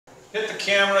hit the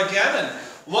camera again and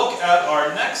look at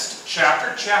our next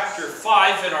chapter, chapter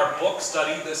 5 in our book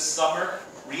study this summer,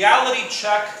 Reality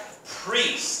Check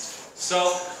Priest.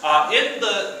 So in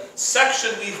the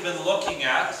section we've been looking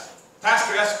at,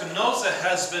 Pastor Espinosa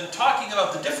has been talking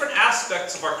about the different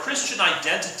aspects of our Christian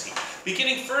identity,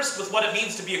 beginning first with what it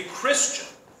means to be a Christian.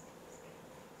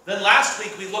 Then last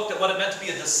week we looked at what it meant to be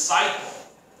a disciple.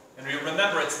 And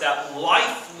remember, it's that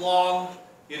lifelong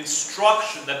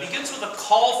instruction that begins with a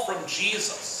call from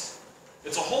Jesus.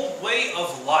 It's a whole way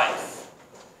of life.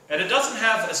 And it doesn't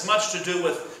have as much to do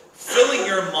with filling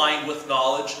your mind with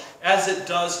knowledge as it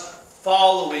does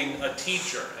following a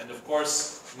teacher. And of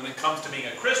course, when it comes to being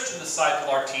a Christian disciple,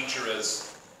 our teacher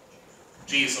is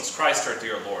Jesus, Christ our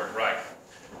dear Lord, right?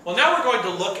 Well, now we're going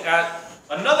to look at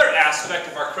another aspect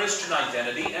of our Christian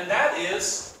identity, and that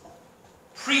is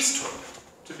priesthood,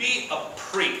 to be a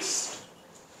priest.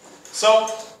 So,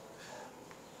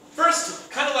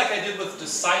 first, kind of like I did with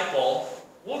disciple,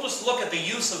 we'll just look at the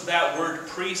use of that word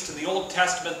priest in the Old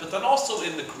Testament, but then also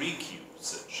in the Greek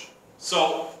usage.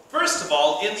 So, first of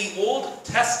all, in the Old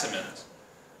Testament,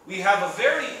 we have a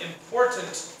very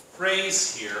important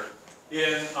phrase here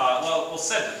in, we'll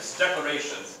say this,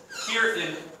 declarations, here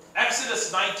in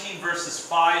Exodus 19 verses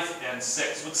 5 and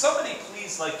 6. Would somebody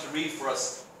please like to read for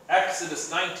us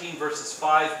Exodus 19 verses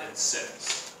 5 and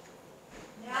 6?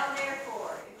 Now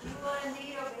therefore, if you will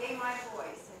indeed obey my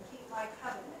voice and keep my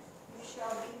covenant, you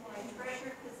shall be my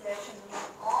treasured possession among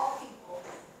all people,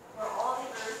 for all the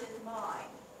earth is mine.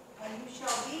 And you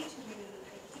shall be to me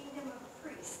a kingdom of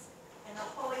priests and a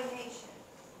holy nation.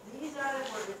 These are the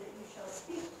words that you shall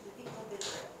speak to the people of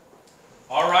Israel.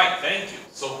 All right, thank you.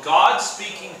 So God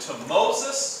speaking to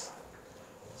Moses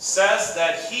says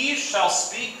that he shall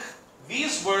speak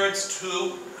these words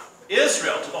to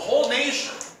Israel, to the whole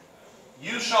nation.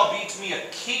 You shall be to me a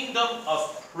kingdom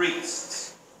of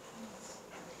priests.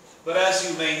 But as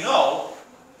you may know,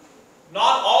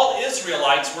 not all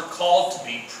Israelites were called to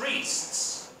be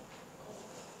priests.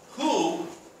 Who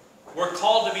were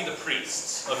called to be the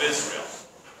priests of Israel?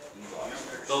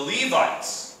 The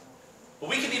Levites. But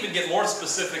we can even get more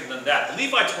specific than that. The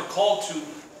Levites were called to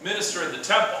minister in the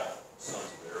temple.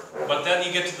 But then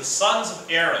you get to the sons of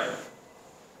Aaron,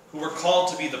 who were called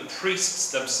to be the priests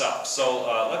themselves. So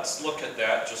let's look at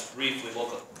that just briefly.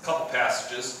 Look at a couple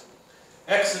passages.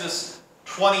 Exodus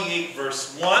 28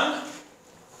 verse 1.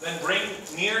 Then bring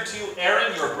near to you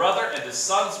Aaron your brother and his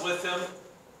sons with him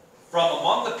from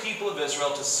among the people of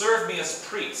Israel to serve me as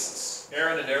priests.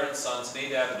 Aaron and Aaron's sons,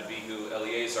 Nadab and Abihu,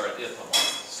 Eleazar and Ithamar.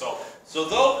 So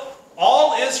though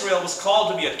all Israel was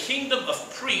called to be a kingdom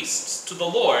of priests to the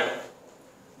Lord,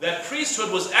 that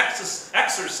priesthood was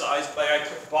exercised by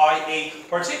a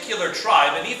particular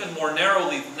tribe, and even more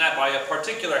narrowly than that, by a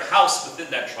particular house within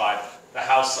that tribe, the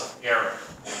house of Aaron.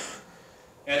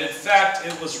 And in fact,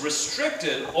 it was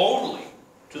restricted only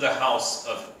to the house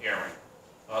of Aaron.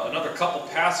 Another couple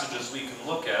passages we can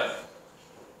look at.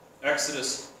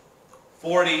 Exodus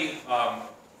 40,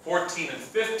 14 and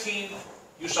 15.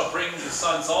 You shall bring the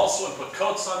sons also and put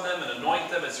coats on them and anoint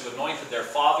them as you anointed their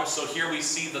father. So here we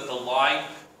see that the line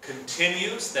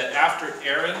continues, that after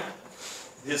Aaron,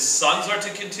 his sons are to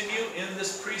continue in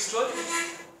this priesthood.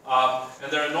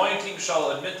 And their anointing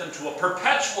shall admit them to a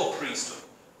perpetual priesthood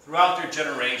throughout their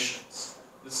generations.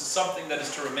 This is something that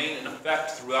is to remain in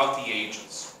effect throughout the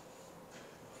ages.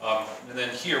 And then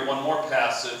here, one more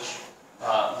passage,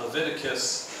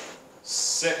 Leviticus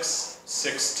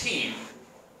 6:16.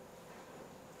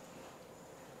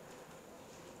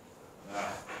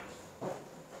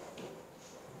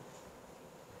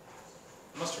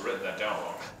 I must have written that down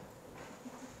wrong.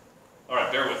 All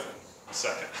right, bear with me a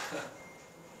second.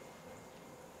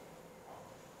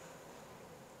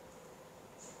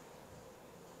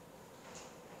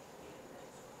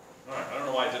 All right, I don't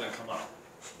know why it didn't come up.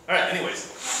 All right,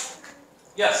 anyways.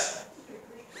 Yes?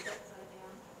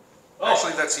 Oh.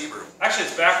 Actually, that's Hebrew. Actually,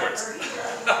 it's backwards.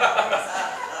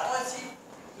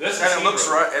 This is and it looks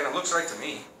right. And it looks right to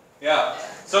me. Yeah.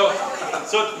 So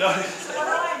no.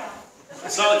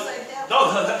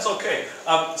 No, that's okay.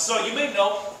 So you may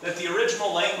know that the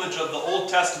original language of the Old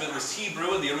Testament was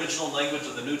Hebrew, and the original language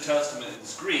of the New Testament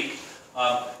is Greek.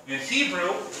 And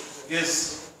Hebrew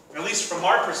is, at least from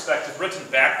our perspective, written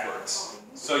backwards.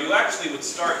 So you actually would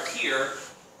start here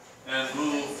and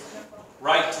move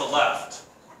right to left,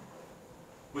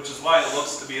 which is why it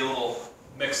looks to be a little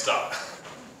mixed up.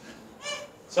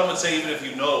 Some would say even if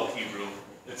you know Hebrew,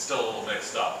 it's still a little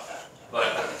mixed up.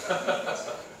 But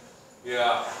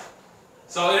yeah.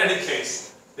 So in any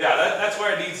case, yeah, that's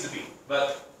where it needs to be.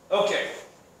 But okay.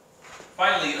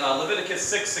 Finally, Leviticus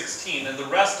 6:16, and the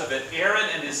rest of it, Aaron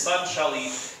and his son shall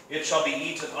eat It shall be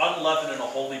eaten unleavened in a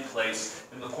holy place.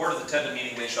 In the court of the tent of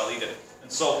meeting they shall eat it.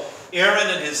 And so Aaron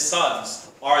and his sons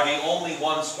are the only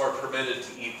ones who are permitted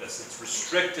to eat this. It's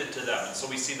restricted to them. And so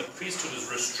we see the priesthood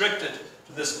is restricted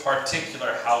to this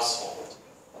particular household.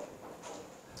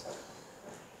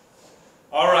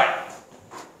 All right.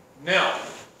 Now,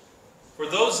 for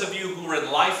those of you who were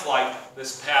in Lifelight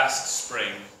this past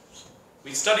spring,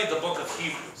 we studied the book of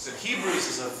Hebrews. And Hebrews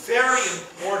is a very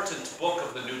important book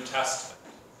of the New Testament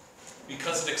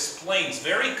because it explains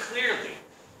very clearly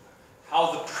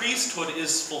how the priesthood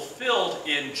is fulfilled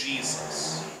in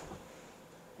Jesus.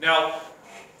 Now,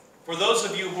 for those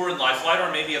of you who are in Lifelight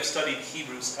or maybe have studied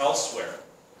Hebrews elsewhere,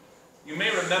 you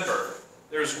may remember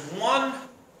there's one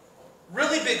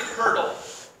really big hurdle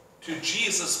to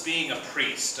Jesus being a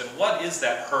priest. And what is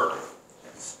that hurdle?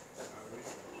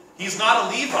 He's not a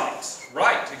Levite.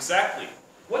 Right, exactly.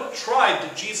 What tribe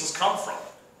did Jesus come from?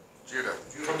 Judah.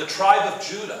 From the tribe of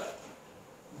Judah.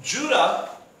 Judah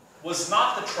was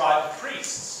not the tribe of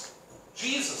priests.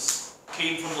 Jesus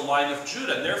came from the line of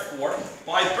Judah, and therefore,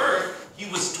 by birth, he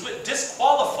was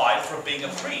disqualified from being a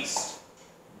priest.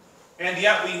 And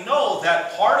yet we know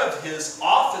that part of his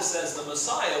office as the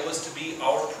Messiah was to be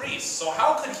our priest. So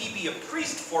how could he be a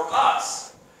priest for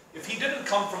us if he didn't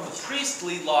come from the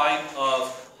priestly line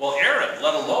of, well, Aaron,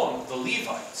 let alone the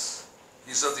Levites?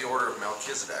 He's of the order of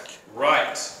Melchizedek.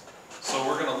 Right. So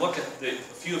we're going to look at a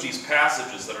few of these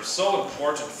passages that are so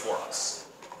important for us.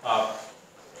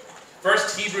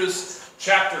 First, Hebrews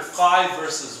chapter 5,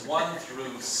 verses 1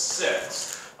 through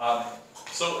 6.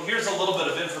 So here's a little bit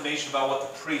of information about what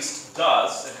the priest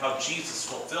does and how Jesus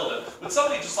fulfilled it. Would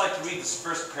somebody just like to read this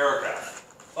first paragraph?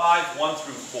 5, 1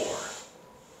 through 4.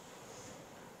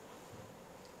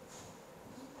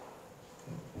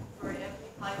 For every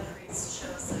high priest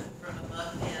chosen from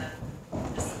among men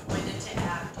is appointed to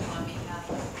act on behalf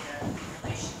of men in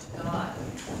relation to God,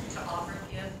 to offer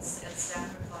gifts and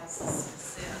sacrifices for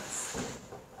sins.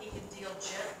 He can deal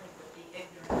gently with the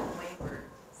ignorant and wayward,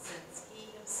 since he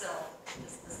himself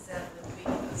is beset with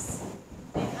weakness.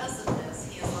 Because of this,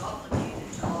 he is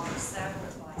obligated to offer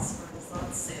sacrifice for his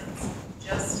own sins,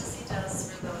 just as he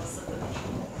does for those of the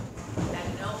people. And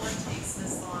no one takes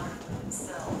this honor for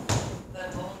himself,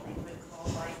 but only when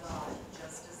called by God,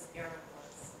 just as Aaron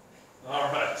was.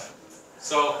 All right.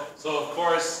 So of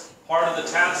course, part of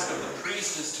the task of the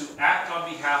priest is to act on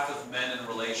behalf of men in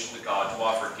relation to God, to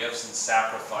offer gifts and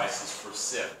sacrifices for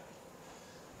sin.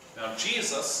 Now,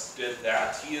 Jesus did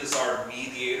that. He is our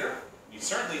mediator. He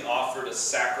certainly offered a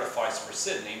sacrifice for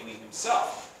sin, namely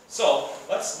himself. So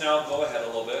let's now go ahead a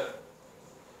little bit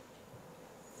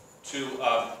to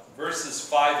verses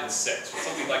 5 and 6. Would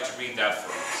somebody like to read that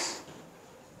for us?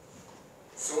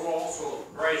 So also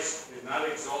Christ did not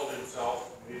exalt himself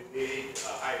being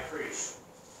a high priest,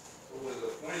 but was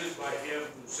appointed by him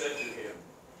who said to him,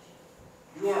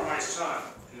 "You are my son,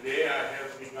 today I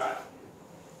have begotten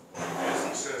you." As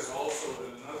he says also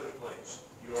in another place,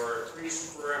 "You are a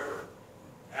priest forever,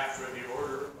 after the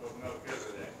order of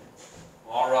Melchizedek."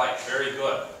 All right, very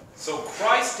good. So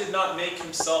Christ did not make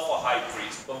himself a high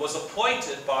priest, but was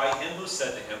appointed by him who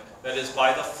said to him, that is,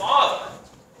 by the Father,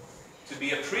 to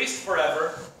be a priest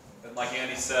forever, and like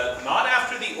Andy said, not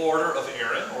after the order of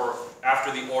Aaron or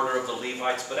after the order of the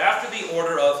Levites, but after the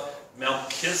order of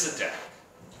Melchizedek.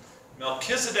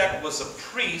 Melchizedek was a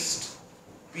priest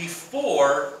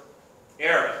before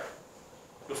Aaron,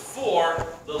 before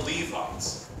the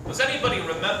Levites. Does anybody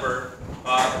remember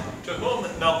to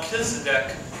whom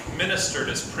Melchizedek ministered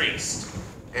as priest?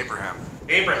 Abraham.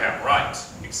 Abraham, right,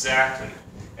 exactly.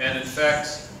 And in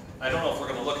fact, I don't know if we're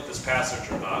going to look at this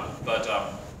passage or not, but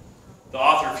the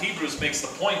author of Hebrews makes the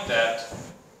point that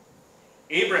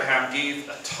Abraham gave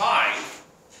a tithe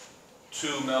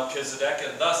to Melchizedek,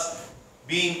 and thus,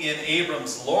 being in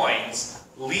Abram's loins,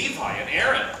 Levi and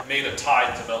Aaron made a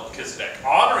tithe to Melchizedek,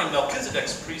 honoring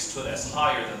Melchizedek's priesthood as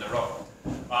higher than their own.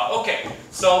 Okay,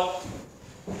 so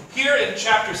here in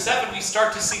chapter 7, we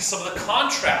start to see some of the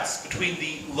contrasts between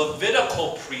the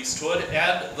Levitical priesthood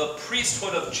and the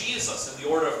priesthood of Jesus in the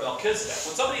order of Melchizedek.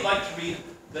 Would somebody like to read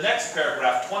the next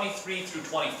paragraph, 23 through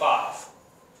 25?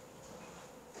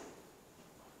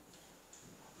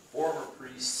 The former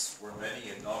priests were many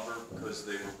in number because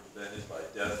they were prevented by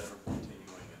death from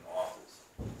continuing in office.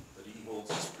 But he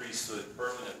holds his priesthood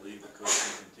permanently because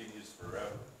he continues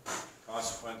forever.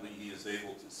 Consequently, he is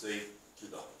able to save to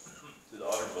the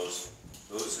uttermost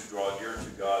those who draw near to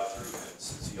God through him,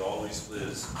 since he always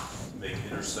lives to make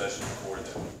intercession for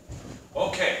them.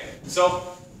 Okay, so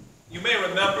you may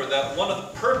remember that one of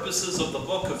the purposes of the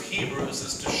book of Hebrews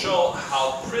is to show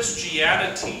how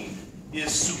Christianity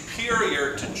is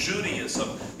superior to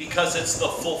Judaism because it's the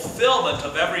fulfillment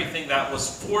of everything that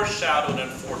was foreshadowed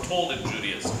and foretold in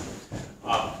Judaism.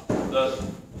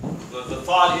 The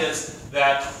thought is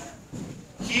that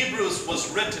Hebrews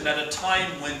was written at a time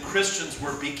when Christians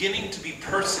were beginning to be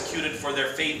persecuted for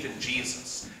their faith in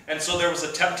Jesus. And so there was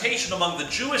a temptation among the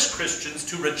Jewish Christians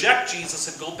to reject Jesus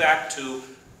and go back to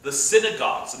the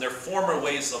synagogues and their former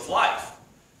ways of life,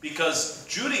 because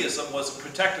Judaism was a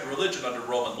protected religion under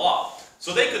Roman law.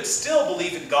 So they could still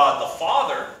believe in God the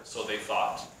Father, so they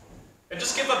thought, and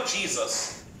just give up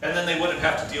Jesus, and then they wouldn't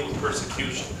have to deal with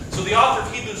persecution. So the author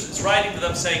of Hebrews is writing to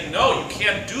them saying, no, you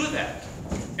can't do that.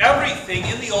 Everything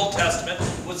in the Old Testament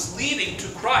was leading to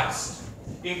Christ,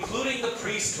 including the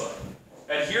priesthood.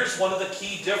 And here's one of the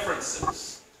key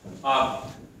differences.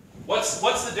 What's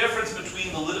the difference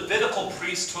between the Levitical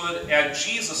priesthood and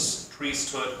Jesus'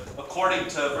 priesthood according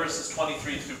to verses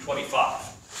 23 through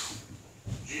 25?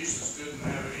 Jesus didn't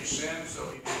have any sin, so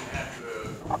he didn't have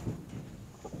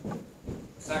to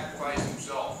sacrifice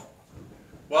himself.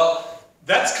 Well,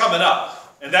 that's coming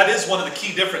up, and that is one of the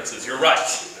key differences. You're right.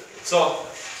 So,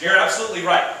 you're absolutely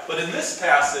right. But in this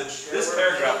passage, this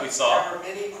paragraph we saw... There were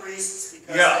many priests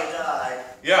because Yeah. they died,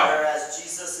 Yeah. whereas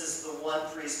Jesus is the one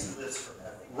priest who lives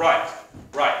forever. Right,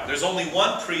 right. There's only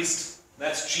one priest,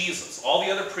 that's Jesus. All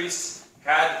the other priests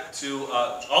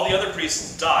all the other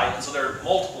priests died, and so there are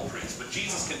multiple priests, but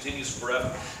Jesus continues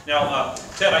forever. Now,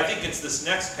 Ted, I think it's this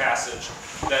next passage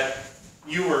that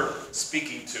you were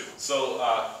speaking to. So,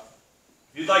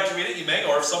 if you'd like to read it, you may,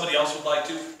 or if somebody else would like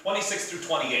to, 26 through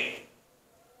 28.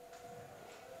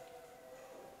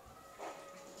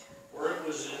 For it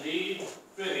was indeed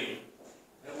fitting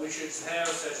that we should have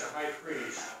such a high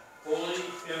priest, holy,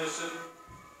 innocent,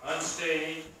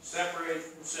 unstained, separated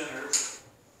from sinners,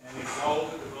 and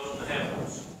exalted above the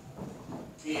heavens.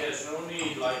 He has no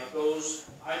need, like those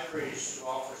high priests, to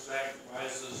offer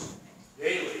sacrifices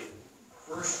daily,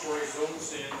 first for his own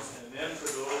sins and then for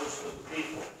those of the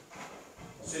people,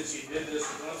 since he did this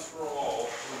once for all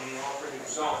when he offered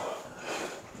himself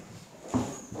up.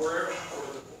 For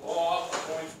the law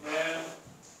appoints man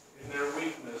in their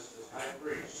weakness as high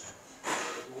priest.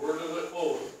 But the word of the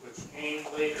oath, which came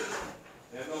later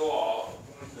than the law,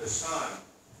 appoints the Son,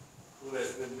 who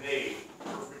has been made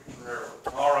perfect forever.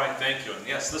 All right, thank you. And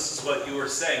yes, this is what you were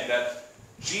saying, that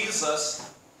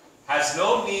Jesus has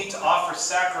no need to offer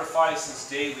sacrifices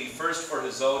daily, first for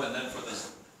his own and then for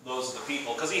those of the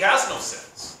people, because he has no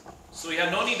sins. So he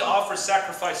had no need to offer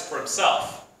sacrifice for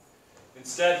himself.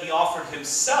 Instead, he offered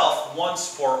himself once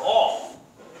for all.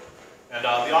 And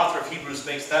the author of Hebrews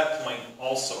makes that point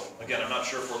also. Again, I'm not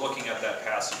sure if we're looking at that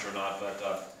passage or not,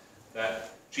 but that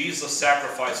Jesus'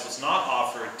 sacrifice was not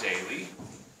offered daily,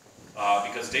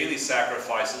 because daily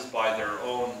sacrifices by their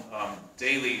own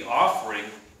daily offering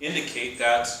indicate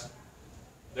that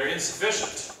they're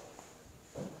insufficient.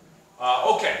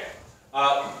 Okay,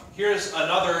 here's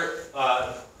another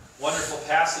wonderful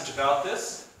passage about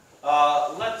this.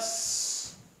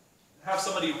 Let's have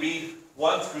somebody read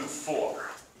 1 through 4.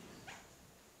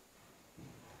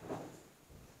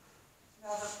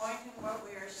 Now, the point in what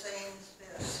we are saying is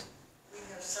this: we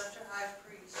have such a high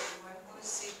priest, the one who is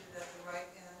seated at the right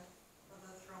hand of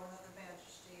the throne of the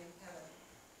majesty in heaven.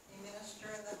 A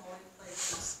minister in the holy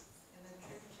places, in the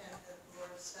true tent that the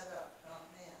Lord set up, not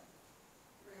man.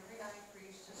 For every high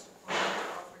priest is appointed to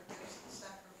offer gifts and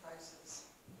sacrifices.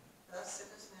 Thus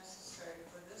it is necessary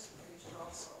for this priest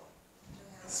also to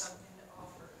have something to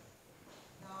offer.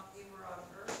 Now, if he were on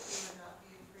earth, he would not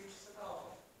be a priest at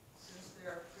all, since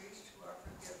there are priests who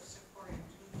offer gifts according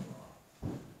to the law.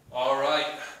 All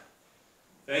right.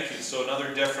 Thank you. So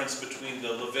another difference between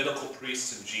the Levitical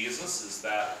priests and Jesus is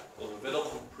that the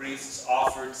Levitical priests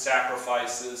offered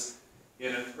sacrifices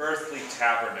in an earthly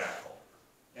tabernacle.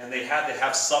 And they had to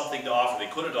have something to offer. They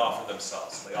couldn't offer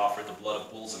themselves. They offered the blood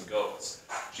of bulls and goats.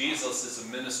 Jesus is a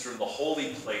minister in the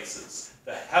holy places,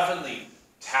 the heavenly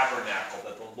tabernacle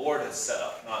that the Lord has set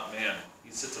up, not man.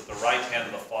 He sits at the right hand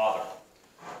of the Father.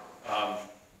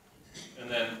 And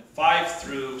then 5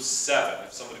 through 7,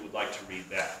 if somebody would like to read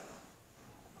that.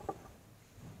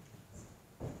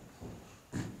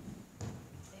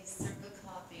 They serve the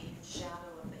copy and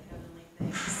shadow of the heavenly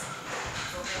things.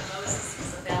 For when Moses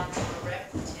was about to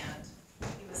erect the tent,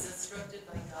 he was instructed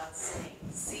by God, saying,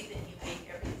 "See that you make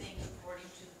everything according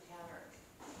to the pattern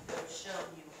that was shown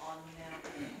you on the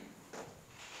mountain."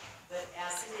 But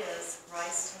as it is,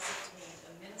 Christ has obtained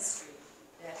a ministry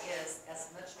that is as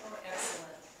much more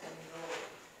excellent than the old,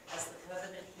 as the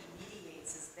covenant he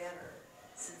mediates is better,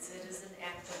 since it is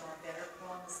enacted on better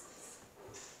promises.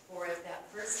 For if that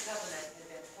first covenant had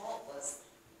been faultless,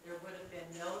 there would have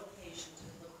been no occasion to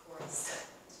look for a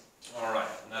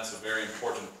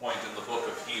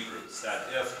is that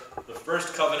if the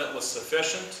first covenant was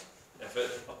sufficient, if it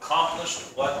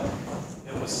accomplished what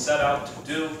it was set out to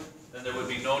do, then there would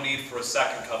be no need for a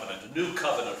second covenant, a new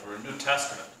covenant or a New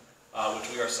Testament,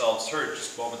 which we ourselves heard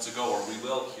just moments ago, or we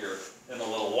will hear in a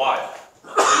little while. A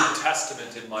New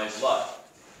Testament in my blood.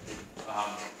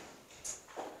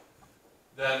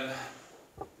 Then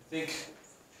I think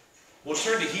we'll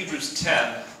turn to Hebrews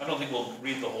 10. I don't think we'll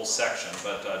read the whole section,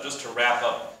 but just to wrap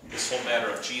up this whole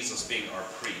matter of Jesus being our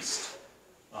priest.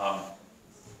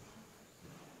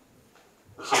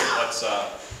 Here,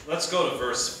 let's go to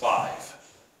verse 5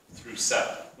 through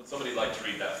 7. Would somebody like to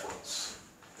read that for us?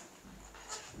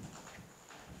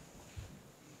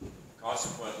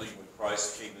 Consequently, when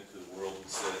Christ came into the world, he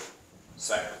said,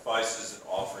 "Sacrifices and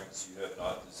offerings you have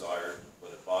not desired,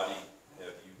 but a body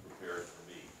have you prepared for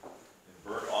me. In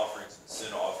burnt offerings and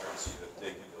sin offerings you have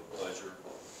taken no pleasure.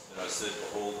 And I said,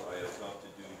 Behold, I have come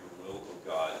to do your will, O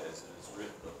God, as it is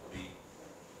written of me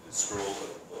in the scroll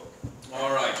of the book."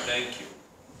 All right, thank you.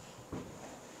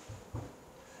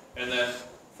 And then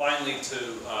finally to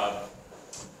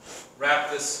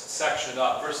wrap this section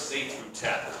up, verses 8 through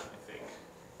 10, I think.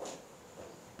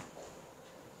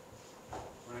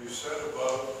 When he said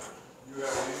above, "You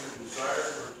have neither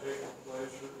desired nor taken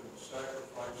pleasure in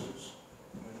sacrifices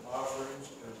and offerings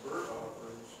and burnt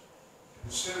offerings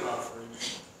and sin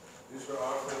offerings," these are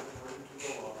offered according to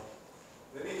the law.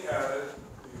 Then he added,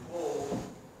 "Behold,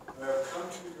 I have come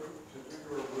to do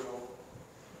your will,"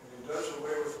 and he does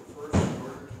away with the first in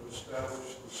order to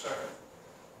establish the second.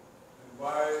 And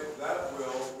by that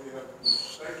will we have been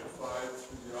sanctified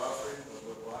through the offering of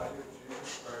the body of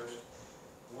Jesus Christ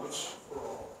once for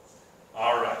all.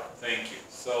 All right, thank you.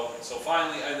 So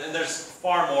finally, and there's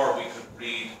far more we could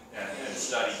read and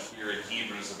study here in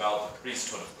Hebrews about the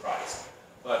priesthood of Christ.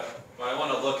 But I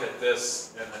want to look at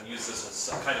this and then use this as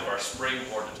kind of our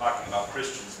springboard to talking about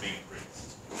Christians being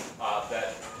priests.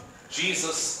 That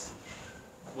Jesus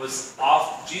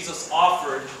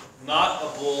offered not a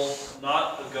bull,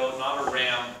 not a goat, not a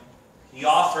ram. He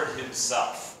offered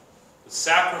himself. The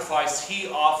sacrifice he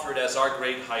offered as our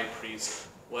great high priest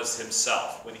was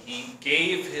himself, when he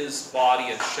gave his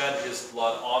body and shed his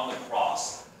blood on the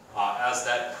cross as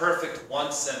that perfect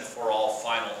once and for all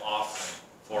final offering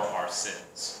for our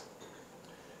sins.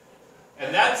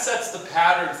 And that sets the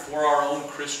pattern for our own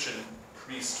Christian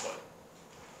priesthood.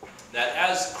 That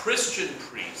as Christian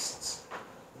priests,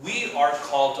 we are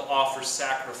called to offer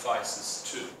sacrifices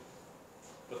too.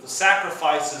 But the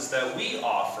sacrifices that we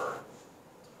offer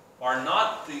are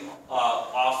not the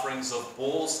offerings of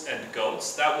bulls and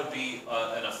goats. That would be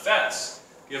an offense,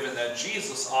 given that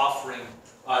Jesus offered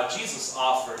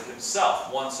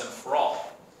himself once and for all.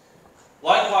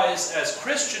 Likewise, as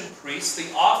Christian priests,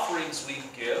 the offerings we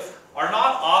give are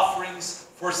not offerings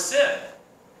for sin,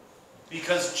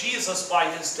 because Jesus, by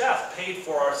his death, paid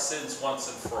for our sins once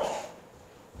and for all.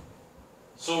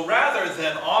 So rather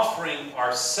than offering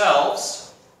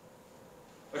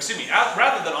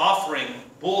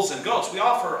bulls and goats, we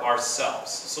offer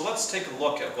ourselves. So let's take a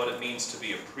look at what it means to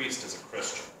be a priest as a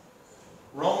Christian.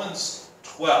 Romans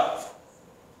 12.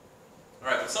 All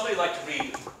right, would somebody like to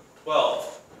read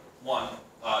 12,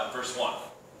 verse 1?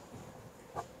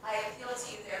 I appeal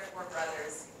to you, therefore,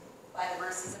 brothers, by the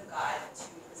mercies of God, to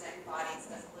present your bodies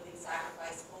as a living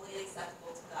sacrifice, holy and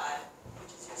acceptable to God,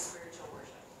 which is your spiritual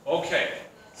worship. Okay,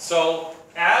 so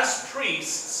as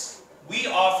priests, we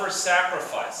offer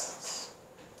sacrifices,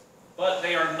 but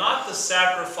they are not the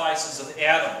sacrifices of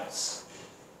animals,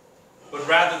 but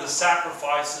rather the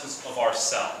sacrifices of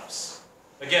ourselves.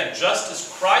 Again, just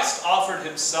as Christ offered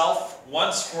himself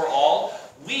once for all,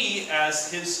 we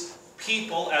as his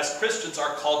people, as Christians,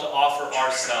 are called to offer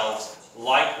ourselves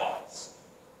likewise.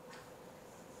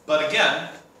 But again,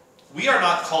 we are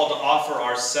not called to offer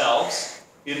ourselves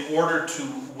in order to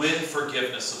win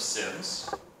forgiveness of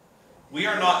sins. We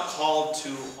are not called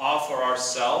to offer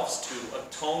ourselves to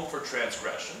atone for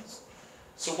transgressions.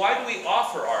 So why do we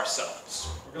offer ourselves?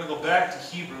 We're going to go back to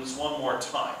Hebrews one more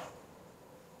time.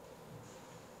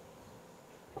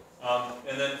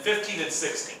 And then 15 and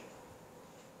 16.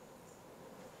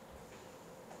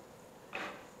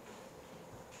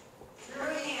 Through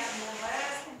him, then let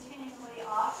us continually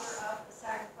offer up the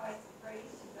sacrifice of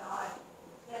praise to God,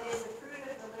 that is the fruit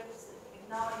of the lips that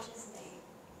acknowledge his name.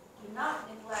 Do not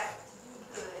neglect to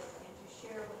do good and to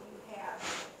share what you have,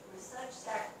 for such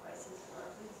sacrifices are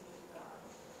pleasing to God.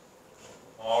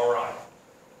 All right.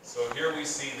 So here we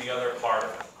see the other part of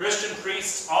it. Christian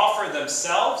priests offer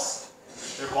themselves,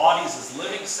 their bodies as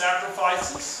living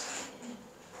sacrifices,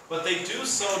 but they do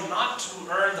so not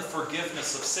to earn the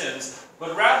forgiveness of sins,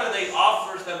 but rather they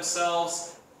offer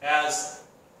themselves as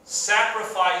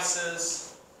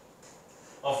sacrifices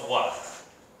of what?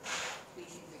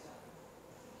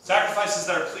 Sacrifices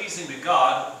that are pleasing to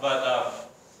God, but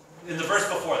in the verse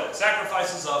before that,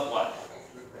 sacrifices of what?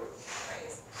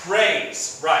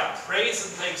 Praise, right. Praise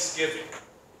and thanksgiving.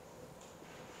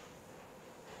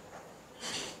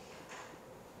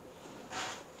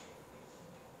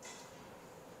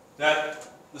 That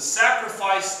the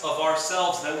sacrifice of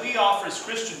ourselves that we offer as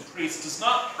Christian priests does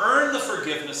not earn the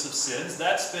forgiveness of sins.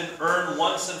 That's been earned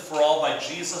once and for all by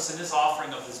Jesus and his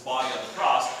offering of his body on the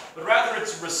cross. But rather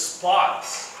it's a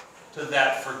response to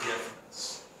that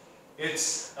forgiveness.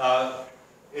 It's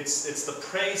the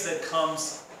praise that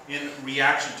comes in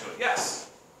reaction to it. Yes?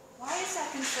 Why is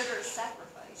that considered a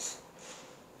sacrifice?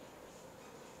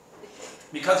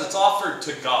 Because it's offered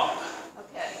to God.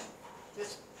 Okay.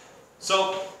 Just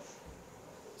So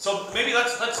maybe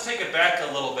let's take it back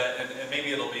a little bit, and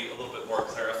maybe it'll be a little bit more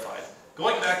clarified.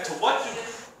 Going back to What's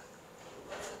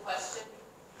the question?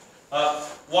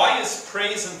 why is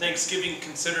praise and thanksgiving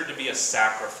considered to be a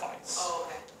sacrifice? Oh,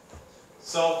 okay.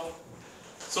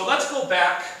 So let's go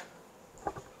back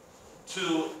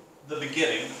to the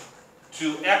beginning,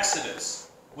 to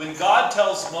Exodus, when God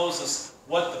tells Moses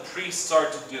what the priests are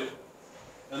to do.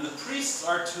 And the priests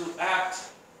are to act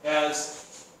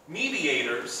as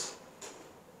mediators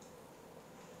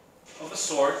of a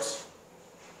sort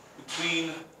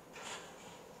between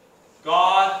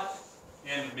God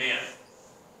and man.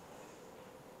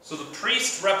 So the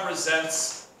priest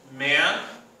represents man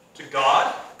to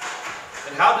God.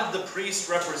 And how did the priest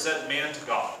represent man to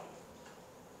God?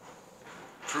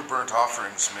 Through burnt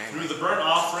offerings, mainly. Through the burnt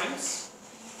offerings,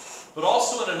 but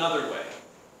also in another way.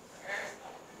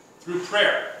 Through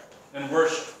prayer and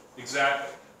worship.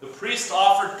 Exactly. The priest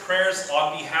offered prayers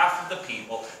on behalf of the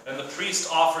people, and the priest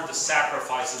offered the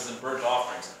sacrifices and burnt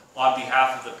offerings on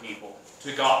behalf of the people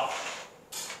to God.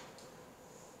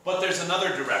 But there's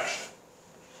another direction.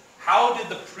 How did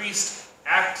the priest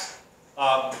act,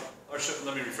 let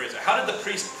me rephrase it. How did the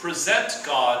priest present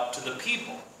God to the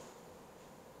people?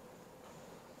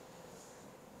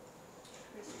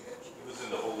 He was in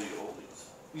the Holy of Holies.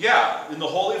 Yeah, in the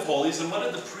Holy of Holies. And what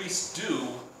did the priest do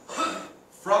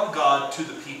from God to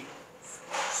the people?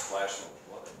 Splash them with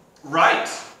blood. Right,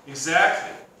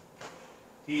 exactly.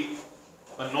 He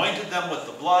anointed them with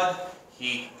the blood.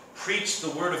 He preached the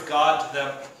word of God to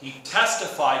them. He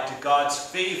testified to God's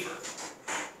favor.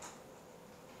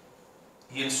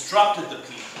 He instructed the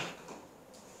people.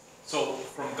 So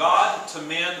from God to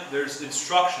man, there's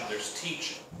instruction, there's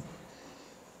teaching.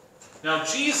 Now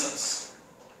Jesus,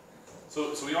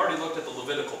 so we already looked at the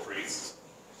Levitical priests.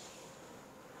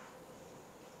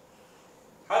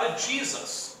 How did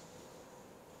Jesus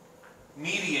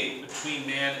mediate between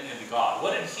man and God?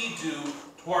 What did he do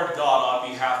toward God on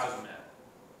behalf of men?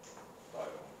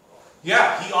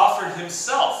 Yeah, he offered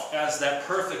himself as that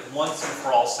perfect once and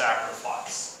for all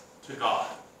sacrifice to God.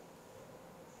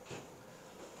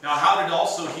 Now, how did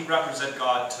also he represent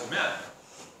God to men?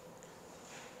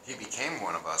 He became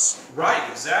one of us. Right,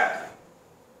 exactly.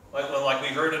 Like we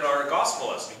heard in our gospel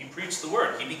lesson, he preached the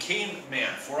word. He became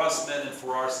man for us men and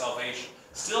for our salvation.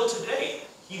 Still today,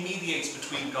 he mediates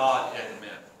between God and men.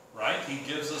 Right? He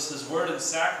gives us his word and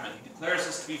sacrament. He declares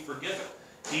us to be forgiven.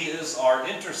 He is our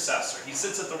intercessor. He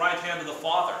sits at the right hand of the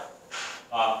Father.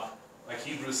 Like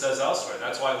Hebrews says elsewhere.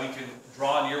 That's why we can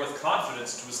draw near with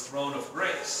confidence to his throne of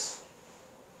grace.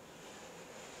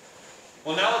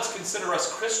 Well, now let's consider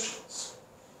us Christians.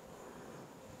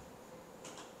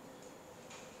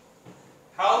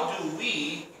 How do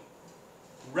we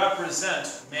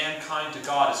represent mankind to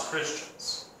God as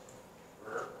Christians?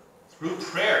 Through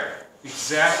prayer.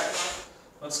 Exactly.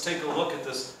 Let's take a look at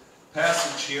this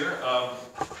passage here.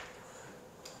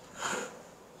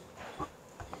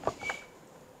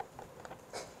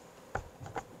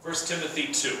 1 Timothy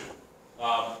 2.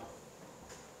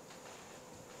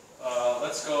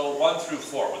 Let's go 1 through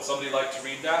 4. Would somebody like to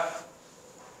read that?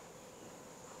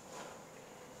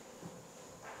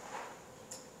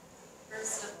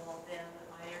 First of all, then,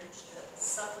 I urge that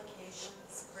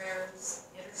supplications, prayers,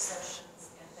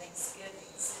 intercessions, and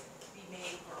thanksgivings be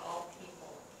made for all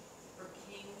people, for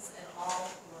kings and all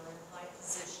who are in high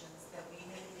positions, that we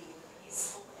may lead a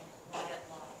peaceful and quiet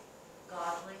life,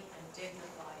 godly and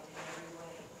dignified in every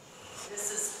way. This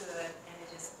is good, and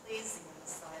it is pleasing in the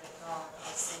sight of God,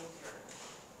 our Savior,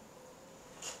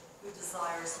 who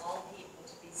desires all people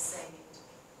to be saved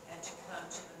and to come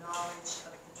to the knowledge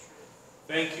of the truth.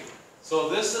 Thank you. So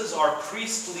this is our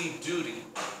priestly duty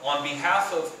on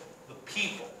behalf of the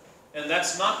people. And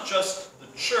that's not just the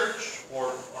church or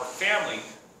our family,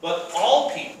 but all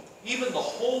people, even the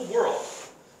whole world,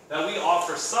 that we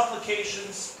offer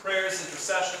supplications, prayers,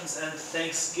 intercessions, and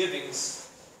thanksgivings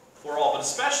for all, but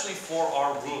especially for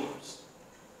our rulers.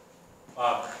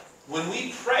 When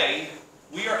we pray,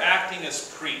 we are acting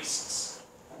as priests.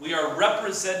 We are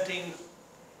representing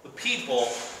the people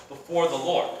before the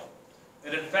Lord.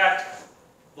 And in fact,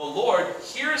 the Lord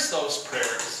hears those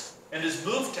prayers and is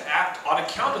moved to act on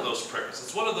account of those prayers.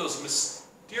 It's one of those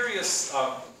mysterious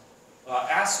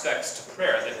aspects to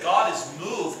prayer, that God is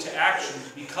moved to action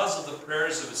because of the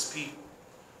prayers of his people.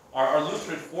 Our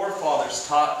Lutheran forefathers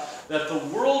taught that the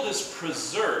world is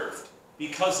preserved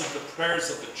because of the prayers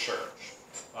of the church.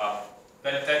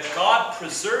 That God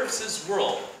preserves his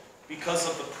world because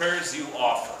of the prayers you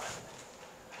offer.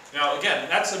 Now again,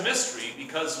 that's a mystery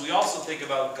because we also think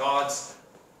about God's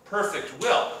perfect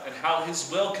will and how his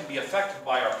will can be affected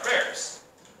by our prayers.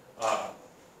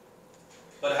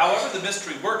 But however the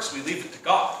mystery works, we leave it to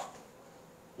God.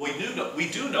 We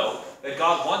do know that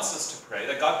God wants us to pray,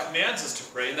 that God commands us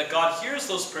to pray, and that God hears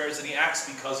those prayers and he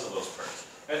acts because of those prayers.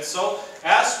 And so,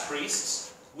 as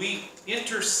priests, we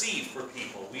intercede for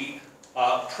people. We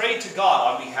pray to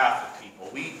God on behalf of people.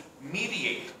 We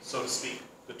mediate, so to speak,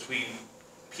 between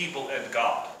people and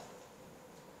God.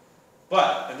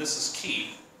 But, and this is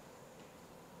key,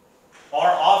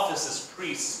 our office as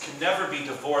priests can never be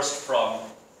divorced from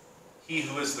he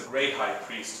who is the great high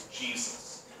priest,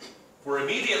 Jesus. For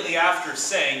immediately after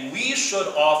saying we should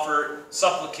offer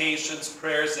supplications,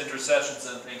 prayers, intercessions,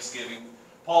 and thanksgiving,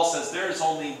 Paul says there is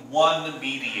only one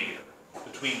mediator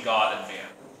between God and man,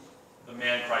 the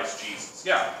man Christ Jesus.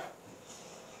 Yeah?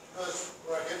 That's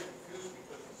where I get confused,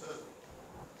 because it says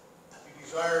he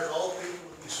desires all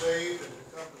people to be saved and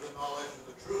to come to the knowledge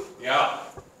of the truth. Yeah.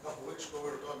 A couple weeks ago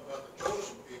we were talking about the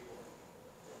chosen people.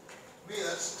 To me,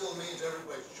 that still means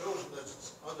everybody's chosen, that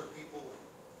other people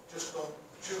just don't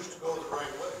choose to go the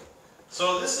right way.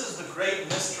 So this is the great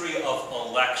mystery of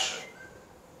election,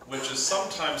 which is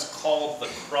sometimes called the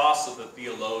cross of the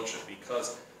theologian,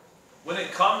 because when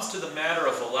it comes to the matter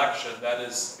of election, that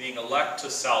is, being elect to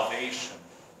salvation,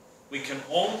 we can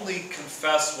only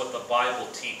confess what the Bible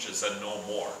teaches and no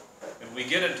more. And we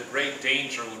get into great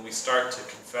danger when we start to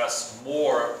confess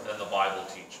more than the Bible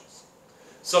teaches.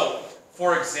 So,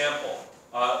 for example,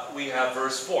 we have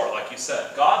verse 4, like you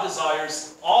said. God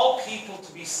desires all people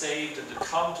to be saved and to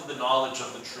come to the knowledge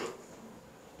of the truth.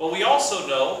 But we also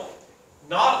know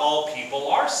not all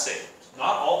people are saved.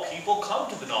 Not all people come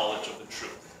to the knowledge of the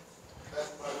truth.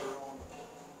 That's by their own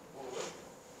volition.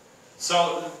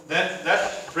 So then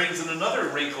that brings in another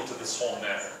wrinkle to this whole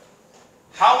matter.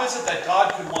 How is it that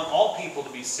God could want all people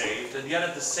to be saved, and yet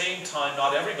at the same time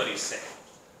not everybody's saved?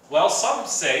 Well, some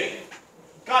say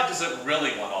God doesn't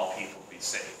really want all people to be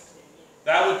saved.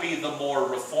 That would be the more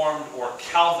Reformed or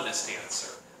Calvinist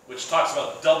answer, which talks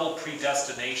about double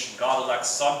predestination. God elects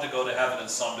some to go to heaven and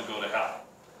some to go to hell.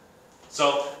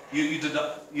 So you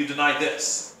deny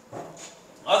this.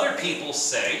 Other people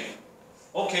say,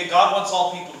 okay, God wants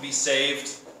all people to be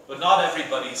saved, but not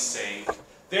everybody's saved.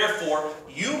 Therefore,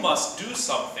 you must do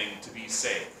something to be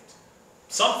saved.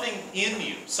 Something in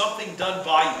you, something done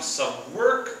by you, some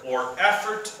work or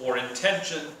effort or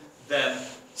intention then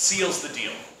seals the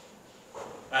deal.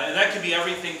 And that can be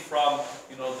everything from,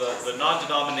 the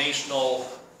non-denominational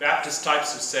Baptist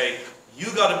types who say, you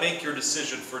got to make your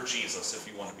decision for Jesus if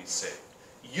you want to be saved.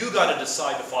 You got to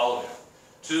decide to follow him.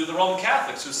 To the Roman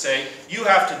Catholics who say, you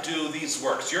have to do these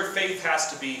works. Your faith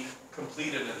has to be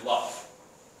completed in love.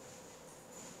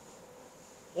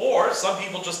 Or some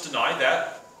people just deny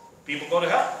that people go to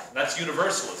hell. And that's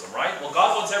universalism, right? Well,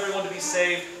 God wants everyone to be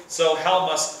saved, so hell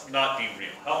must not be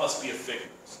real. Hell must be a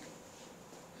figment.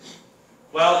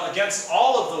 Well, against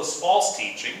all of those false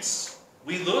teachings,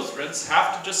 we Lutherans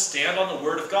have to just stand on the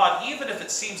Word of God, even if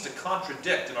it seems to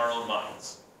contradict in our own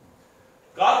minds.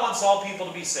 God wants all people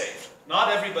to be saved. Not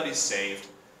everybody's saved.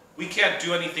 We can't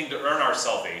do anything to earn our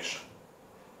salvation.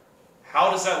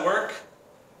 How does that work?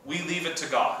 We leave it to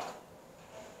God.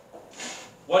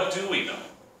 What do we know?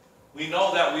 We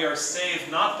know that we are saved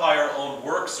not by our own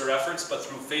works or efforts, but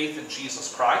through faith in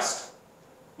Jesus Christ.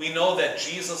 We know that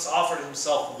Jesus offered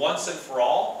himself once and for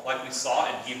all, like we saw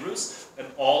in Hebrews, and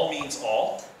all means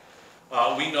all.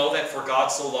 We know that for God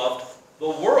so loved the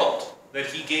world that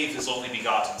he gave his only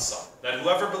begotten Son, that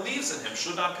whoever believes in him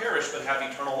should not perish but have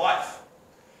eternal life.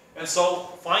 And so,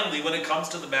 finally, when it comes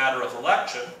to the matter of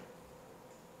election,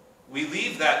 we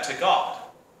leave that to God,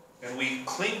 and we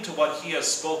cling to what he has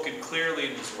spoken clearly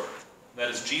in his word. That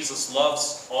is, Jesus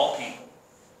loves all people,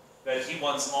 that he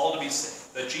wants all to be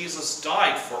saved, that Jesus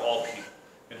died for all people,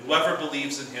 and whoever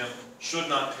believes in him should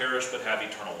not perish but have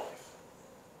eternal life.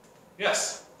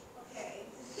 Yes? Okay.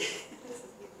 This is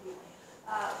good.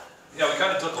 Yeah, we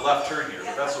kind of took a left turn here,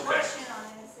 but that's The okay. question on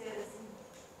this is,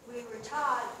 we were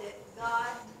taught that God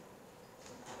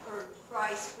or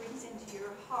Christ brings into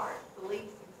your heart belief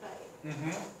and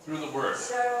faith. Through the word.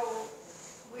 So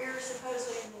we're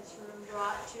supposedly in this room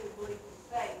brought to belief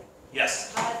and faith.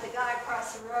 Yes. But the guy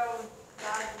across the road,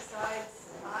 God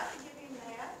decides not to give him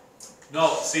that.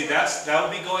 No, see, that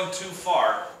would be going too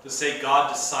far to say God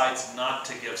decides not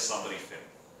to give somebody faith.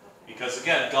 Because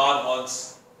again, God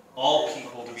wants all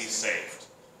people to be saved.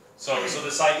 So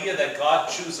this idea that God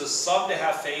chooses some to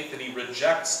have faith and he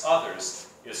rejects others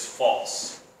is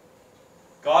false.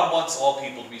 God wants all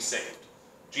people to be saved.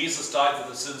 Jesus died for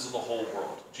the sins of the whole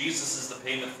world. Jesus is the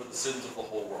payment for the sins of the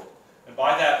whole world. And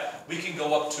by that, we can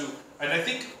go up to, and I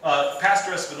think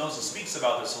Pastor Espinosa speaks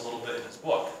about this a little bit in his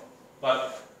book,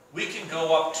 but we can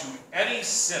go up to any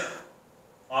sinner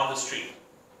on the street,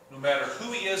 no matter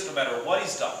who he is, no matter what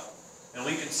he's done, and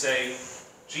we can say,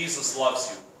 Jesus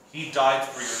loves you. He died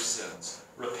for your sins.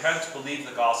 Repent, believe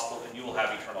the gospel, and you will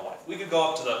have eternal life. We can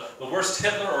go up to the worst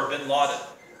Hitler or Bin Laden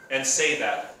and say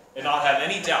that, and not have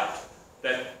any doubt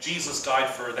that Jesus died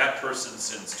for that person's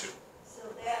sins too. So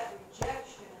that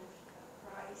rejection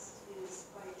of Christ is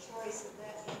by choice of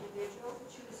that individual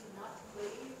choosing not to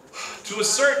believe? To a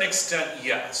certain extent,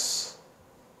 yes.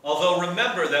 Although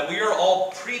remember that we are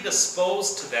all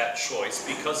predisposed to that choice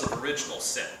because of original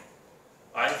sin.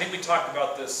 I think we talked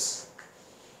about this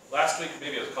last week,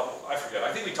 maybe it was a couple, I forget.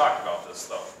 I think we talked about this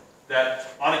though.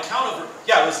 That on account of,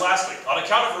 yeah, it was last week. On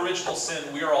account of original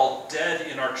sin, we are all dead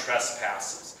in our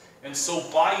trespasses. And so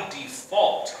by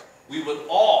default, we would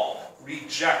all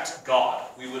reject God.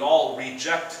 We would all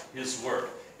reject His Word.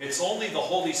 It's only the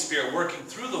Holy Spirit working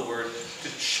through the Word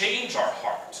to change our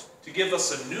heart, to give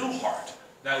us a new heart,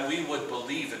 that we would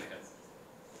believe in Him.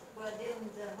 Well,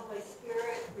 didn't the Holy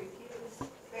Spirit refuse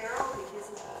Pharaoh because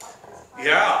his heart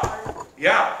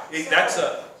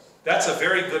That's a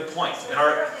very good point. So And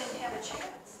our, Pharaoh didn't have a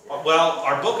chance. well,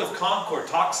 our Book of Concord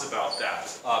talks about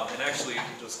that. And actually,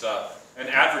 just an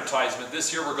advertisement.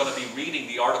 This year we're going to be reading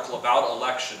the article about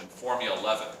election in Formula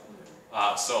 11.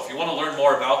 So if you want to learn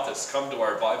more about this, come to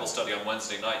our Bible study on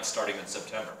Wednesday night starting in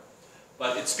September.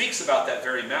 But it speaks about that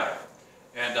very matter.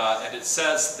 And it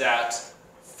says that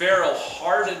Pharaoh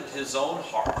hardened his own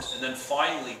heart, and then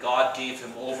finally God gave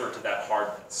him over to that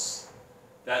hardness.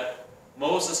 That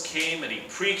Moses came and he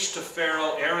preached to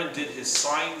Pharaoh. Aaron did his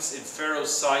signs in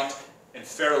Pharaoh's sight, and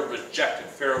Pharaoh rejected.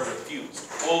 Pharaoh refused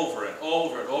over and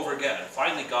over and over again. And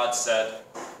finally God said,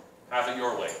 have it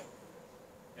your way.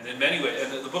 And in many ways,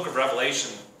 and the book of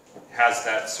Revelation has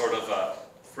that sort of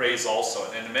phrase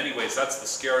also. And in many ways, that's the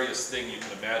scariest thing you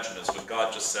can imagine, is when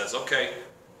God just says, okay,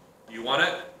 you want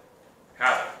it?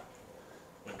 Have it.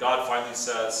 When God finally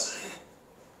says,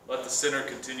 let the sinner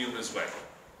continue his way.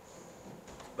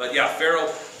 But yeah,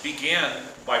 Pharaoh began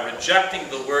by rejecting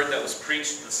the word that was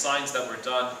preached, the signs that were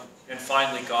done, and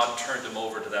finally God turned him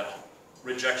over to that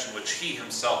rejection which he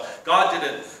himself, God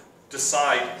didn't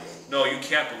decide, no, you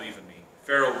can't believe in me.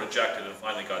 Pharaoh rejected, and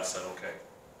finally God said, okay.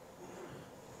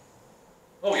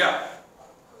 Oh yeah.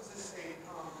 I was just saying,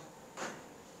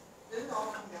 didn't it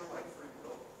all come down like free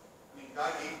will? I mean,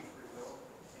 God gave you free will,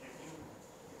 and if you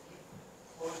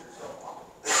close yourself off,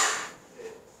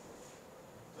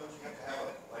 don't you have to have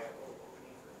an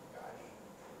opening for God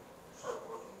to start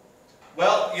working?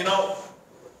 Well, you know,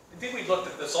 I think we looked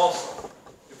at this also.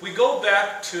 If we go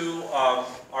back to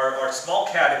our small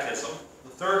catechism, the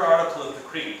third article of the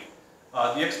Creed,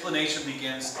 the explanation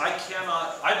begins,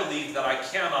 I believe that I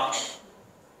cannot,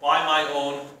 by my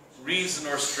own reason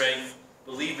or strength,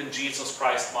 believe in Jesus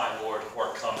Christ my Lord,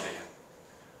 or come to Him.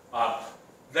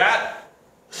 That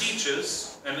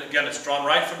teaches, and again it's drawn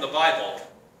right from the Bible,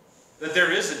 that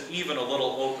there isn't even a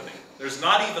little opening. There's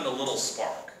not even a little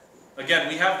spark. Again,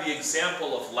 we have the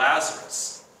example of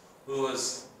Lazarus, who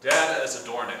was dead as a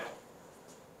doornail.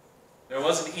 There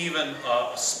wasn't even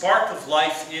a spark of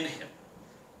life in him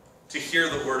to hear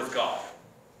the word of God.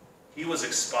 He was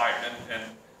expired, and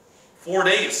 4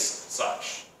 days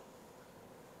such.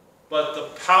 But the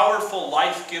powerful,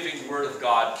 life-giving word of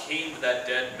God came to that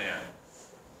dead man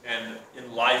and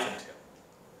enlivened him.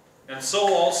 And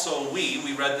so also we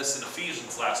read this in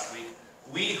Ephesians last week,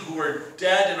 we who were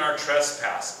dead in our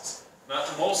trespasses,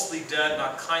 not mostly dead,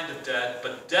 not kind of dead,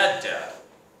 but dead,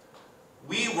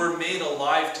 we were made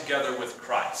alive together with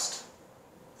Christ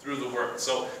through the word.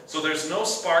 So there's no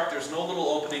spark, there's no little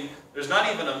opening, there's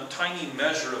not even a tiny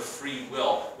measure of free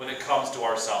will when it comes to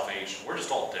our salvation. We're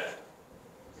just all dead.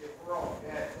 If we're all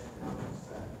dead, how is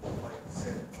that? Like I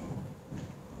said,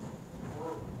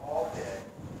 we're all dead.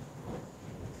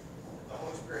 The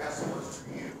Holy Spirit has to work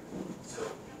through you. So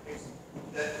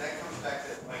that comes back to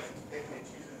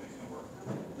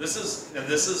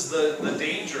This is the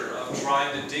danger of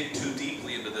trying to dig too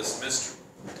deeply into this mystery.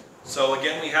 So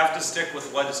again, we have to stick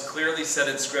with what is clearly said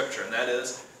in Scripture, and that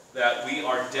is that we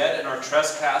are dead in our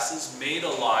trespasses, made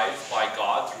alive by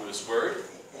God through His Word.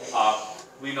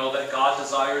 We know that God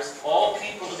desires all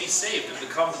people to be saved and to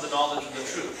come to the knowledge of the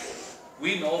truth.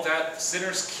 We know that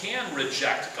sinners can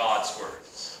reject God's Word,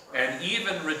 and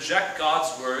even reject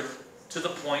God's Word to the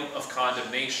point of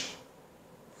condemnation.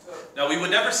 Now, we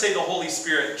would never say the Holy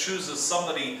Spirit chooses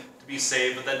somebody to be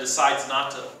saved, but then decides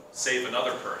not to save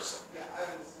another person. Yeah, I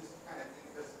was just kind of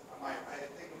thinking, because I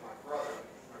think of my brother.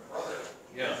 My brother,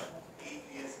 Yeah. he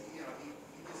just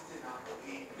did not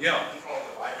believe. Yeah. He called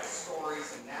the Bible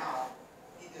stories, and now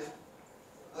he just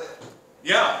lit.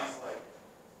 Yeah. He's like,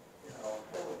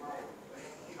 holy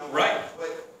moly. Right.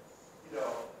 But,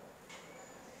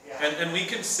 yeah. And we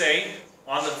can say,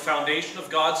 on the foundation of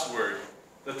God's Word,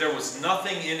 that there was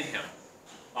nothing in him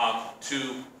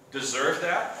to deserve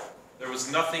that. There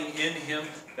was nothing in him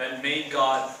that made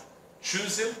God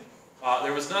choose him.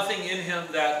 There was nothing in him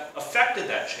that affected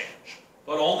that change.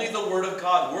 But only the Word of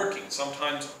God working,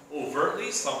 sometimes overtly,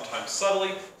 sometimes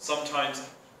subtly, sometimes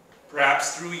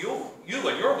perhaps through you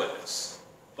and your witness.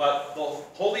 But the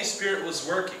Holy Spirit was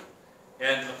working.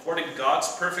 And according to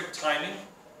God's perfect timing,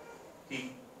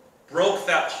 He broke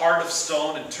that heart of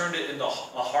stone and turned it into a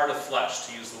heart of flesh,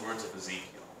 to use the words of Ezekiel.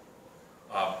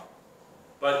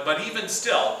 But even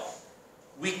still,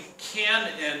 we can,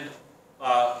 and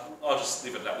I'll just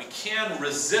leave it at that, we can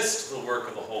resist the work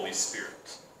of the Holy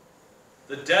Spirit.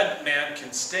 The dead man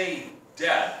can stay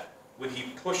dead when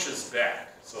he pushes back,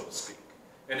 so to speak.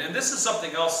 And this is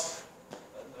something else,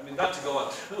 I mean, not to go on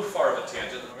too far of a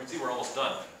tangent, I see we're almost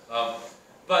done.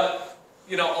 But,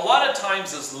 a lot of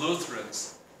times as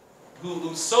Lutherans,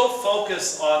 who so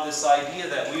focus on this idea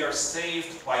that we are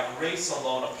saved by grace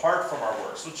alone, apart from our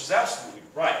works, which is absolutely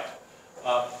right.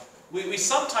 We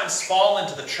sometimes fall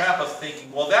into the trap of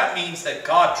thinking, well, that means that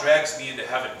God drags me into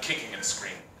heaven kicking and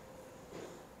screaming,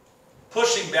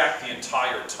 pushing back the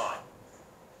entire time.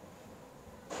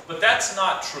 But that's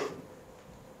not true.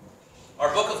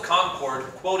 Our Book of Concord,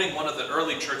 quoting one of the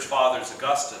early church fathers,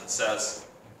 Augustine, says,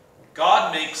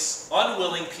 God makes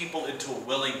unwilling people into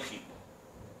willing people.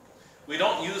 We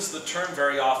don't use the term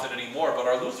very often anymore, but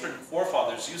our Lutheran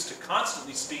forefathers used to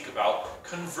constantly speak about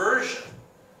conversion.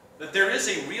 That there is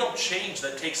a real change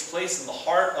that takes place in the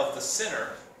heart of the sinner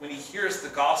when he hears the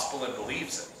gospel and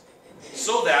believes it.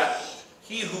 So that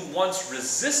he who once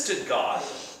resisted God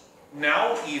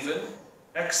now even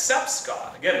accepts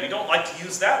God. Again, we don't like to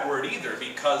use that word either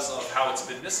because of how it's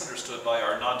been misunderstood by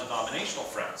our non-denominational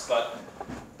friends.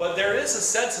 But there is a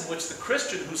sense in which the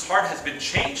Christian whose heart has been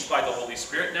changed by the Holy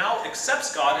Spirit now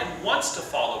accepts God and wants to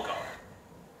follow God.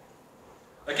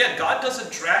 Again, God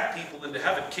doesn't drag people into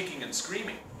heaven kicking and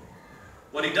screaming.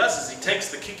 What He does is He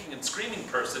takes the kicking and screaming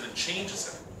person and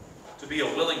changes him to be a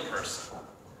willing person.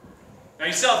 Now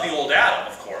you still have the old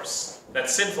Adam, of course, that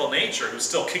sinful nature who's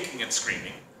still kicking and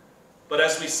screaming. But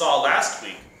as we saw last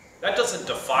week, that doesn't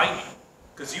define you,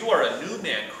 because you are a new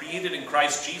man created in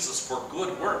Christ Jesus for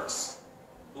good works,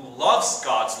 who loves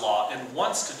God's law and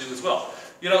wants to do as well.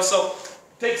 So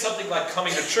take something like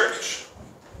coming to church.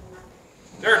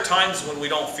 There are times when we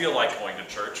don't feel like going to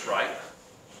church, right?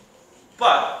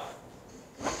 But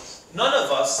none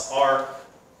of us are,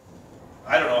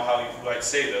 I don't know how you might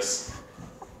say this,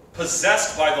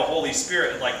 possessed by the Holy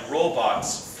Spirit and like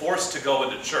robots forced to go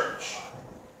into church.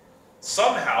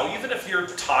 Somehow, even if you're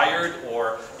tired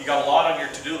or you got a lot on your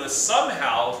to-do list,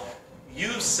 somehow you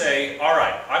say, all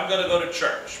right, I'm going to go to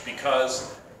church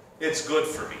because it's good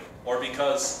for me, or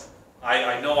because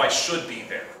I know I should be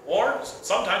there, or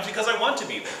sometimes because I want to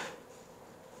be there.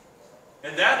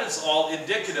 And that is all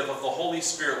indicative of the Holy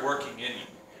Spirit working in you,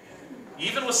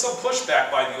 even with some pushback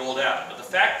by the old Adam. But the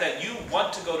fact that you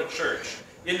want to go to church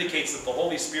indicates that the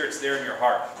Holy Spirit's there in your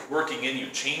heart, working in you,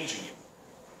 changing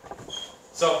you.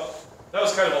 So that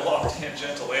was kind of a long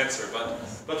tangential answer,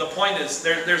 but the point is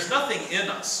there's nothing in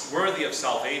us worthy of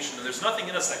salvation, and there's nothing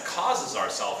in us that causes our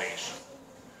salvation.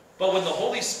 But when the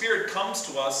Holy Spirit comes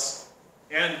to us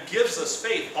and gives us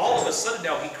faith, all of a sudden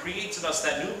now He creates in us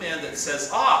that new man that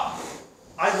says, I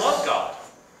love God.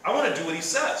 I want to do what He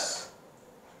says.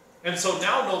 And so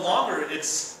now no longer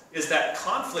is that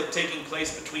conflict taking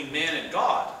place between man and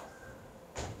God.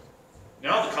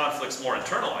 Now the conflict's more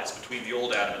internalized between the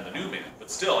old Adam and the new man.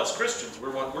 But still, as Christians,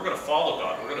 we're going to follow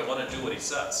God. We're going to want to do what He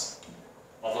says,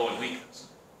 although in weakness.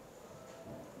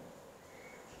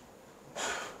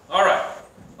 All right.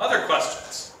 Other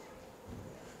questions?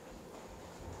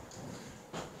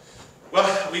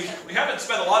 Well, we haven't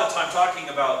spent a lot of time talking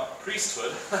about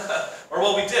priesthood, or Or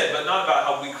well, we did, but not about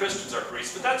how we Christians are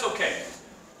priests, but that's okay.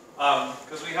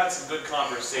 Because we had some good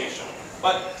conversation.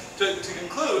 But to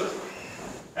conclude,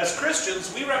 as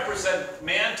Christians, we represent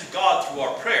man to God through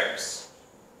our prayers.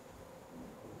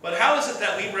 But how is it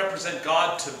that we represent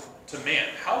God to man?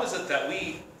 How is it that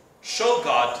we show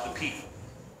God to the people?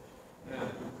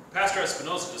 Pastor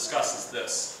Espinosa discusses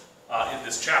this in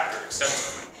this chapter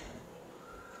extensively.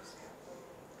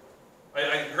 I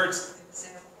heard...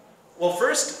 Well,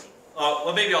 first,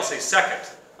 well, maybe I'll say second,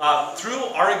 through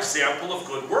our example of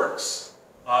good works.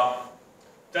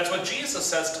 That's what Jesus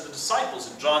says to the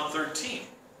disciples in John 13.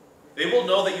 They will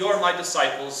know that you are my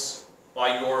disciples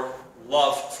by your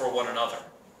love for one another.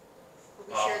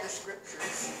 We share the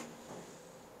scriptures.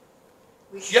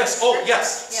 We share Yes, the oh scriptures.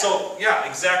 yes. Yeah. So, yeah,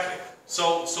 exactly.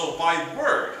 So by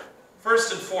word,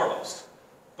 first and foremost.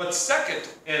 But second,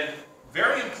 and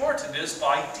very important, is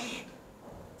by deed.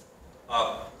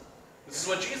 This is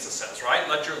what Jesus says, right?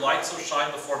 Let your light so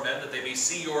shine before men that they may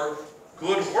see your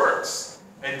good works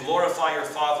and glorify your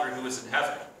Father who is in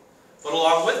heaven. But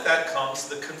along with that comes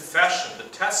the confession, the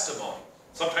testimony,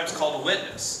 sometimes called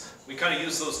witness. We kind of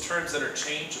use those terms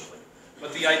interchangeably.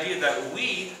 But the idea that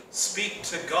we speak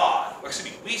to God, or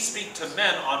excuse me, we speak to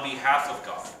men on behalf of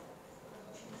God.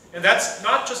 And that's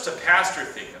not just a pastor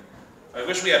thing. I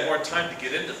wish we had more time to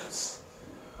get into this.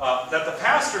 That the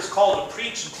pastor is called to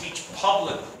preach and teach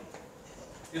publicly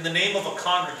in the name of a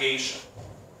congregation.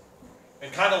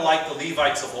 And kind of like the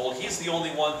Levites of old, he's the only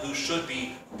one who should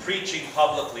be preaching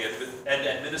publicly and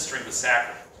administering the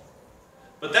sacrament.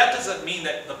 But that doesn't mean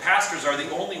that the pastors are the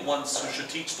only ones who should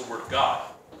teach the Word of God.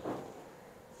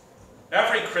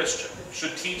 Every Christian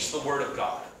should teach the Word of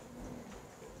God.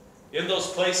 In those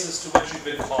places to which you've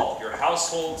been called, your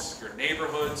households, your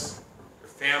neighborhoods, your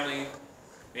family,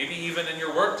 maybe even in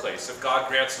your workplace if God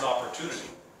grants an opportunity.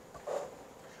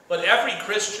 But every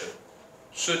Christian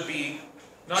should be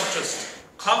not just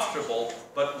comfortable,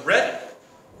 but ready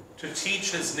to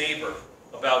teach his neighbor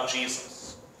about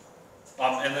Jesus.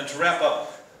 And then to wrap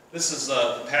up, this is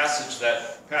the passage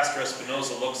that Pastor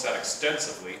Espinosa looks at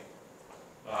extensively.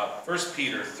 1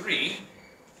 Peter 3.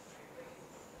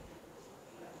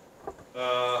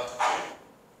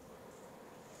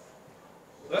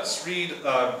 Let's read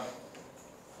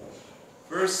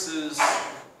verses...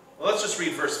 Well, let's just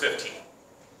read verse 15.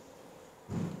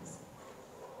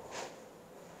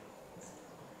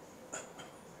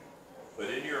 But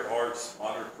in your hearts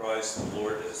honor Christ the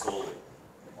Lord as holy,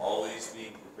 always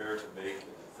being prepared to make a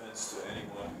defense to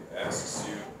anyone who asks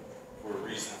you for a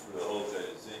reason for the hope that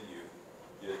is in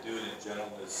you, yet do it in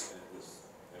gentleness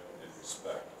and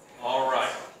respect. All right.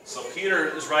 So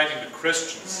Peter is writing to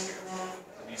Christians here.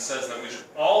 And he says that we should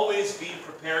always be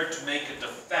prepared to make a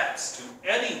defense to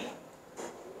anyone.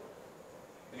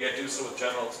 And yet do so with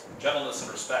gentleness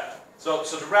and respect. So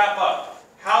to wrap up,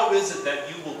 how is it that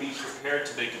you will be prepared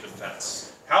to make a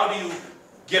defense? How do you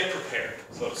get prepared,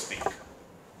 so to speak?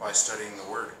 By studying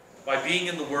the Word. By being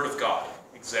in the Word of God.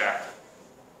 Exactly.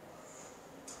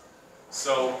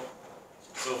 So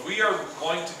if we are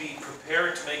going to be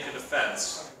prepared to make a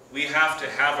defense, we have to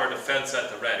have our defense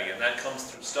at the ready, and that comes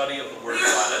through study of the Word of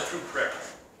God and through prayer.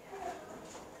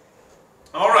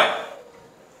 All right.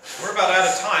 We're about out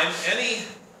of time. Any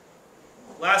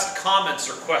last comments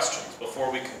or questions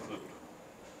before we conclude?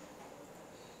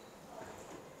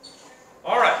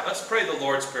 All right, let's pray the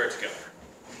Lord's Prayer together.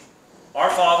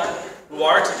 Our Father, who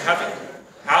art in heaven,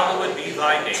 hallowed be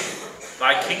thy name.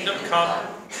 Thy kingdom come,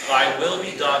 thy will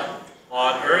be done,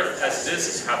 on earth as it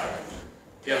is in heaven.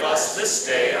 Give us this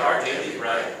day our daily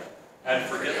bread, and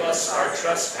forgive us our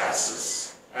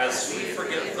trespasses, as we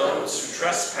forgive those who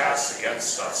trespass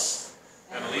against us.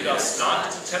 And lead us not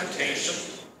into temptation,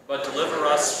 but deliver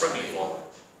us from evil.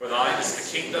 For thine is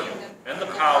the kingdom, and the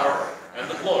power, and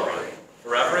the glory,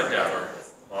 forever and ever.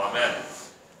 Amen.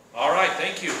 All right,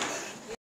 thank you.